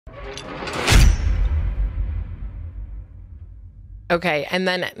Okay, and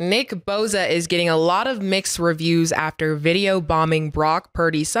then Nick Bosa is getting a lot of mixed reviews after video bombing Brock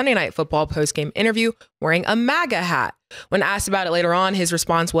Purdy's Sunday Night Football postgame interview wearing a Maga hat. When asked about it later on, his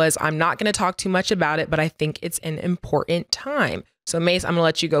response was, "I'm not going to talk too much about it, but I think it's an important time." So Mase, I'm going to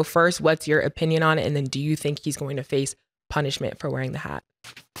let you go first. What's your opinion on it? And then do you think he's going to face punishment for wearing the hat?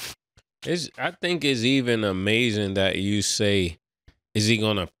 I think it's even amazing that you say, is he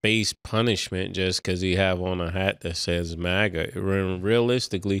going to face punishment just because he have on a hat that says MAGA?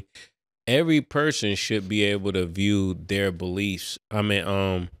 Realistically, every person should be able to view their beliefs.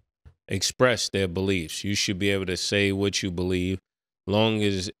 Express their beliefs. You should be able to say what you believe, long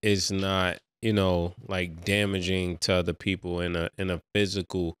as it's not, like damaging to other people in a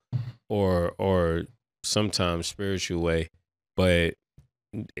physical or sometimes spiritual way. But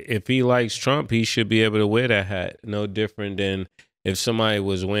if he likes Trump, he should be able to wear that hat. No different than if somebody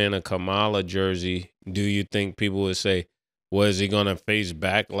was wearing a Kamala jersey. Do you think people would say, was he going to face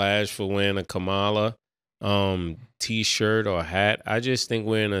backlash for wearing a Kamala t-shirt or hat? I just think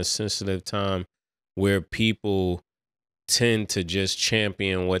we're in a sensitive time where people tend to just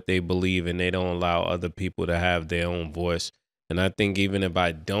champion what they believe and they don't allow other people to have their own voice. And I think even if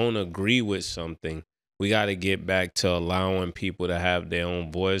I don't agree with something, we got to get back to allowing people to have their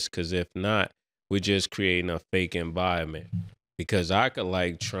own voice, because if not, we're just creating a fake environment. Because I could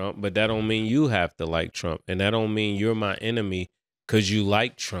like Trump, but that don't mean you have to like Trump. And that don't mean you're my enemy because you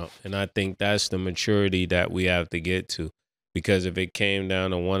like Trump. And I think that's the maturity that we have to get to. Because if it came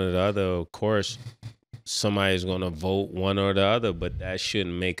down to one or the other, of course, somebody's going to vote one or the other, but that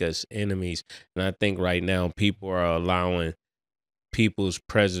shouldn't make us enemies. And I think right now people are allowing people's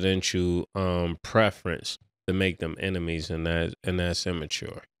presidential preference to make them enemies, and that's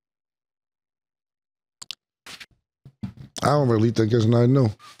immature. I don't really think it's nothing new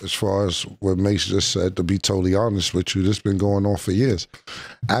as far as what Mase just said. To be totally honest with you, this has been going on for years.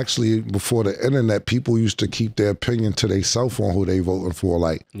 Actually, before the internet, people used to keep their opinion to themselves on who they voting for.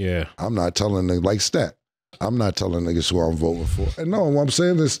 Like, yeah, I'm not telling them, like Stat, I'm not telling niggas who I'm voting for. And no, what I'm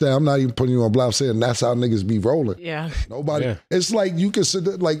saying is that I'm not even putting you on blast. I'm saying that's how niggas be rolling. Yeah. Nobody. Yeah. It's like you can sit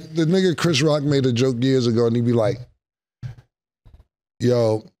there, like the nigga Chris Rock made a joke years ago and he'd be like,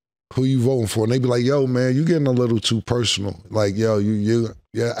 yo, who you voting for? And they be like, yo, man, you getting a little too personal. Like, yo, you're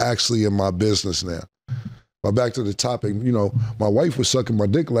actually in my business now. But back to the topic, my wife was sucking my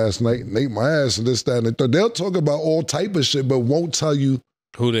dick last night and ate my ass and this, that, and the third. They'll talk about all type of shit, but won't tell you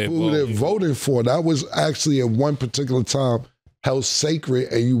who they're voting for. That was actually at one particular time held sacred,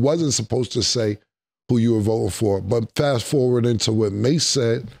 and you wasn't supposed to say who you were voting for. But fast forward into what Mase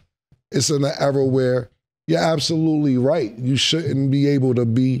said, it's in an era where you're absolutely right. You shouldn't be able to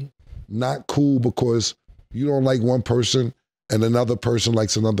be not cool because you don't like one person and another person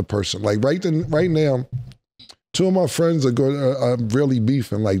likes another person. Like right now, two of my friends are really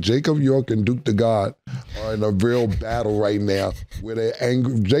beefing. Like Jacob York and Duke the God are in a real battle right now where they're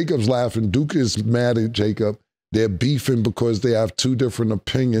angry. Jacob's laughing. Duke is mad at Jacob. They're beefing because they have two different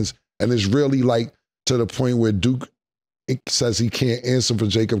opinions. And it's really like to the point where Duke says he can't answer for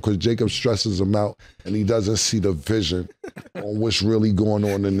Jacob because Jacob stresses him out and he doesn't see the vision on what's really going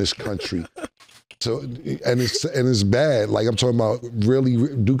on in this country. So, and it's bad. Like I'm talking about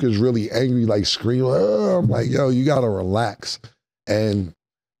really, Duke is really angry, like screaming. Oh, I'm like, yo, you gotta relax. And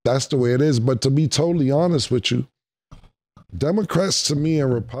that's the way it is. But to be totally honest with you, Democrats to me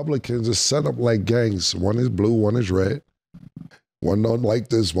and Republicans are set up like gangs. One is blue, one is red. One don't like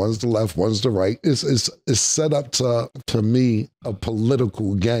this, one's the left, one's the right. It's set up to me a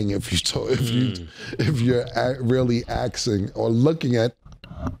political gang if you're really asking or looking at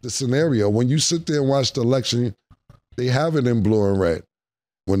the scenario. When you sit there and watch the election, they have it in blue and red.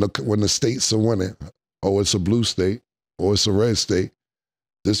 When the states are winning, oh, it's a blue state, or it's a red state.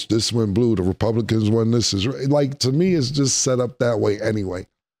 This went blue, the Republicans won this. Is like, to me, it's just set up that way anyway.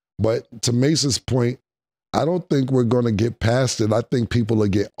 But to Mace's point, I don't think we're going to get past it. I think people will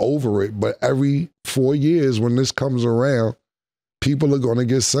get over it. But every 4 years when this comes around, people are going to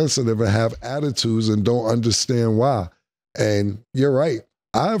get sensitive and have attitudes and don't understand why. And you're right.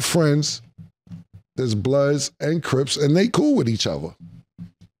 I have friends, there's Bloods and Crips, and they cool with each other.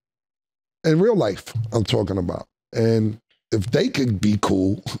 In real life, I'm talking about. And if they could be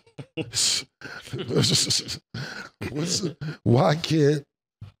cool, why can't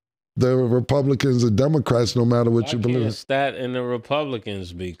the Republicans and Democrats, no matter what you believe? Why Stat and the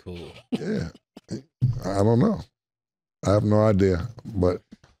Republicans be cool? Yeah. I don't know. I have no idea. But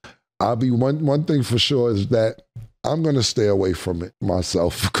I'll be one thing for sure is that I'm gonna stay away from it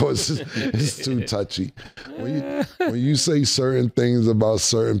myself because it's too touchy. When you say certain things about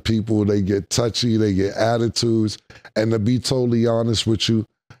certain people, they get touchy, they get attitudes. And to be totally honest with you,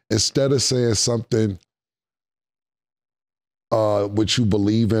 instead of saying something which you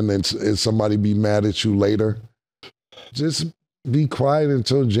believe in and somebody be mad at you later, just be quiet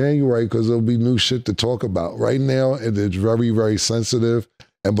until January because there'll be new shit to talk about. Right now, it is very, very sensitive.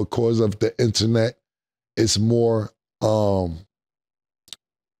 And because of the internet, it's more,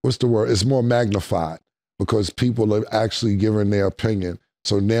 what's the word? It's more magnified because people are actually giving their opinion.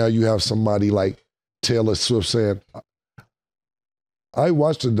 So now you have somebody like Taylor Swift saying, I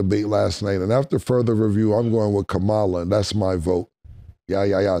watched the debate last night, and after further review, I'm going with Kamala, and that's my vote.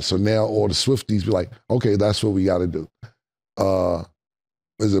 Yeah. So now all the Swifties be like, okay, that's what we got to do.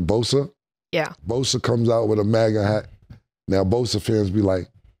 Is it Bosa? Yeah. Bosa comes out with a MAGA hat. Now Bosa fans be like,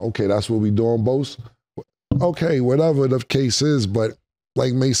 okay, that's what we doing, Bosa? Okay, whatever the case is, but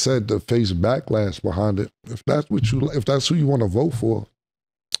like Mase said, to face backlash behind it, if that's who you want to vote for,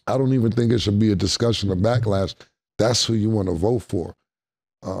 I don't even think it should be a discussion of backlash. That's who you want to vote for.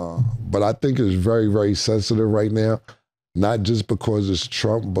 But I think it's very, very sensitive right now, not just because it's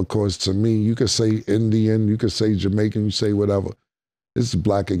Trump, because to me, you could say Indian, you could say Jamaican, you say whatever. It's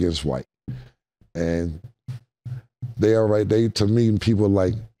black against white. And they are right. They, to me, people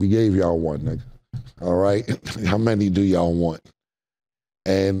like, we gave y'all one, nigga. All right? How many do y'all want?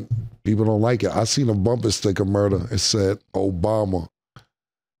 And people don't like it. I seen a bumper sticker murder. It said Obama.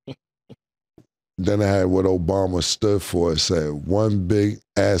 Then I had what Obama stood for. It said, one big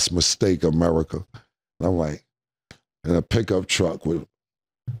ass mistake, America. And I'm like, in a pickup truck with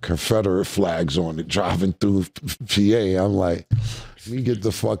Confederate flags on it, driving through PA. I'm like, me get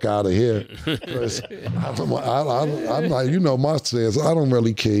the fuck out of here. I'm like, you know, my stance, I don't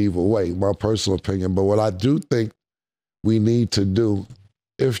really care either way, my personal opinion. But what I do think we need to do,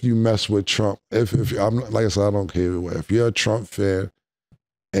 if you mess with Trump, if I'm like I said, I don't care either way. If you're a Trump fan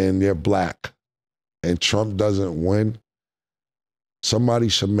and you're black and Trump doesn't win, somebody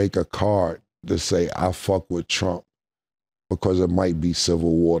should make a card to say, I fuck with Trump, because it might be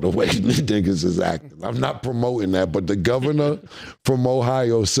civil war the way niggas is acting. I'm not promoting that, but the governor from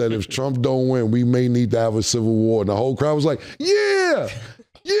Ohio said if Trump don't win, we may need to have a civil war. And the whole crowd was like, yeah,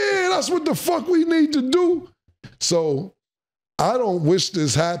 that's what the fuck we need to do. So I don't wish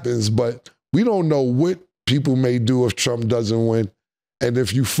this happens, but we don't know what people may do if Trump doesn't win. And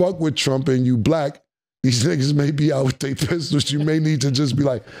if you fuck with Trump and you black, these niggas may be out with their pistols. You may need to just be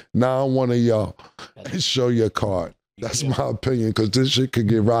like, nah, I'm one of y'all, and show your card. That's my opinion, because this shit could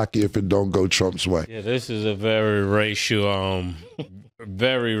get rocky if it don't go Trump's way. Yeah, this is a very racial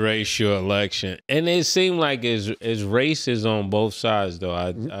election, and it seemed like it's races on both sides. Though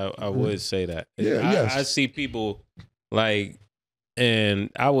I would say that. Yeah, yes. I see people like, and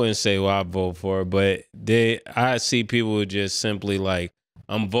I wouldn't say well I vote for it, but I see people who just simply like,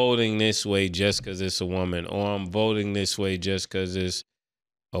 I'm voting this way just because it's a woman, or I'm voting this way just because it's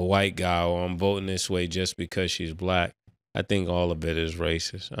a white guy, or I'm voting this way just because she's black. I think all of it is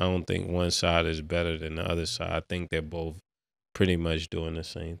racist. I don't think one side is better than the other side. I think they're both pretty much doing the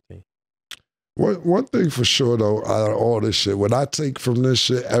same thing. One thing for sure, though, out of all this shit, what I take from this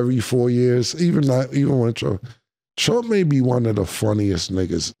shit every 4 years, even when Trump may be one of the funniest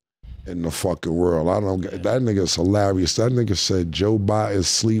niggas in the fucking world. That nigga's hilarious. That nigga said Joe Biden is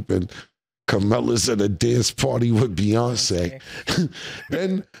sleeping, Camilla's at a dance party with Beyonce.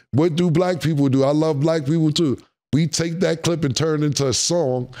 Then what do black people do? I love black people too. We take that clip and turn it into a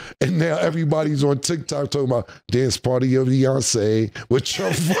song, and now everybody's on TikTok talking about dance party of Beyonce with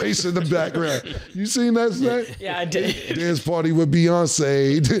Trump voice in the background. You seen that, Snap? Yeah, I did. Dance party with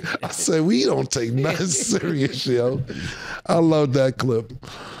Beyonce. I said, we don't take nothing serious, yo. I love that clip.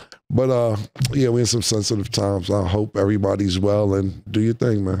 But yeah, we're in some sensitive times. I hope everybody's well, and do your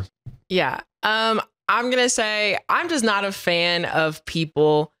thing, man. Yeah. I'm going to say I'm just not a fan of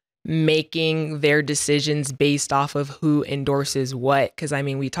people making their decisions based off of who endorses what. Because, I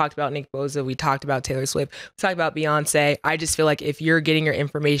mean, we talked about Nick Bosa. We talked about Taylor Swift. We talked about Beyonce. I just feel like if you're getting your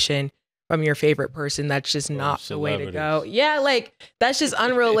information from your favorite person, that's just not the way to go. Yeah, like, that's just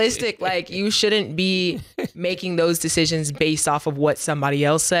unrealistic. Like, you shouldn't be making those decisions based off of what somebody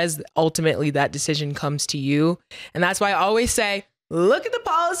else says. Ultimately, that decision comes to you. And that's why I always say, look at the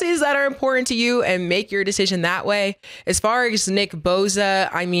policies that are important to you and make your decision that way. As far as Nick Bosa,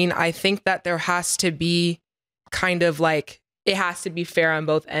 I mean, I think that there has to be kind of like, it has to be fair on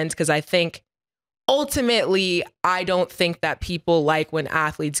both ends, because I think ultimately, I don't think that people like when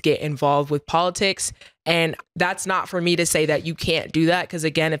athletes get involved with politics. And that's not for me to say that you can't do that, because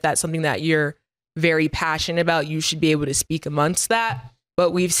again, if that's something that you're very passionate about, you should be able to speak amongst that.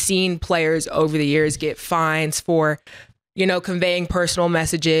 But we've seen players over the years get fines for, you know, conveying personal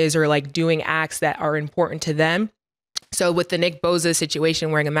messages or like doing acts that are important to them. So with the Nick Bosa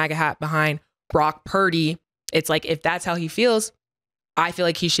situation, wearing a MAGA hat behind Brock Purdy, it's like, if that's how he feels, I feel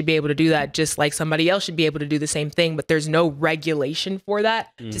like he should be able to do that, just like somebody else should be able to do the same thing. But there's no regulation for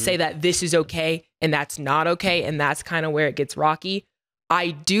that to say that this is okay and that's not okay. And that's kind of where it gets rocky.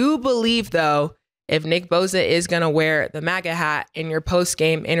 I do believe, though, if Nick Bosa is going to wear the MAGA hat in your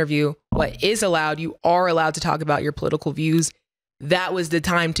post-game interview, what is allowed, you are allowed to talk about your political views. That was the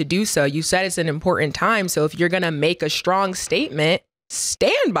time to do so. You said it's an important time. So if you're going to make a strong statement,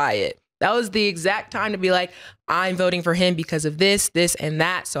 stand by it. That was the exact time to be like, I'm voting for him because of this, this, and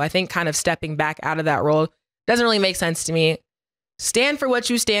that. So I think kind of stepping back out of that role doesn't really make sense to me. Stand for what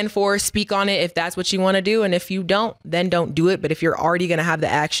you stand for. Speak on it if that's what you want to do. And if you don't, then don't do it. But if you're already going to have the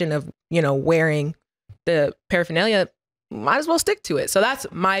action of, you know, wearing the paraphernalia, might as well stick to it. So that's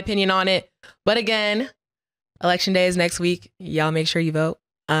my opinion on it. But again, election day is next week. Y'all make sure you vote.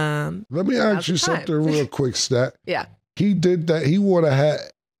 Let me ask you something real quick, Stat. Yeah. He did that. He wore the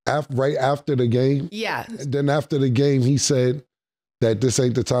hat right after the game. Yeah. And then after the game, he said that this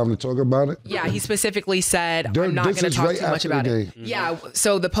ain't the time to talk about it. Yeah, he specifically said, I'm not going to talk too much about it. Yeah,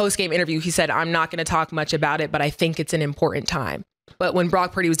 so the post-game interview, he said, I'm not going to talk much about it, but I think it's an important time. But when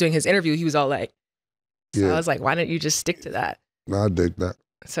Brock Purdy was doing his interview, he was all like, so I was like, why don't you just stick to that? No, I dig that.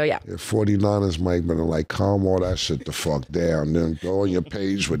 So, yeah. 49ers might be like, calm all that shit the fuck down. Then go on your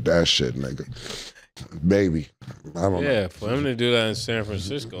page with that shit, nigga. Baby. I don't know. Yeah, for him to do that in San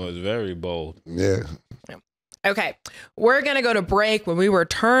Francisco is very bold. Yeah. Okay, we're going to go to break. When we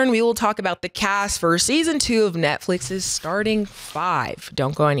return, we will talk about the cast for season 2 of Netflix's Starting 5.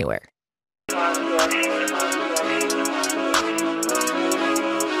 Don't go anywhere.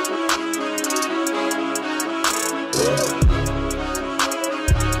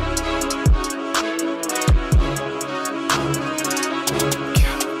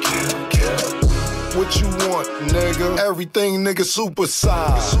 What you want, nigga? Everything, nigga, super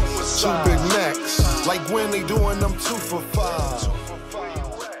size. 2 Big Macs, like when they doing them 2 for $5.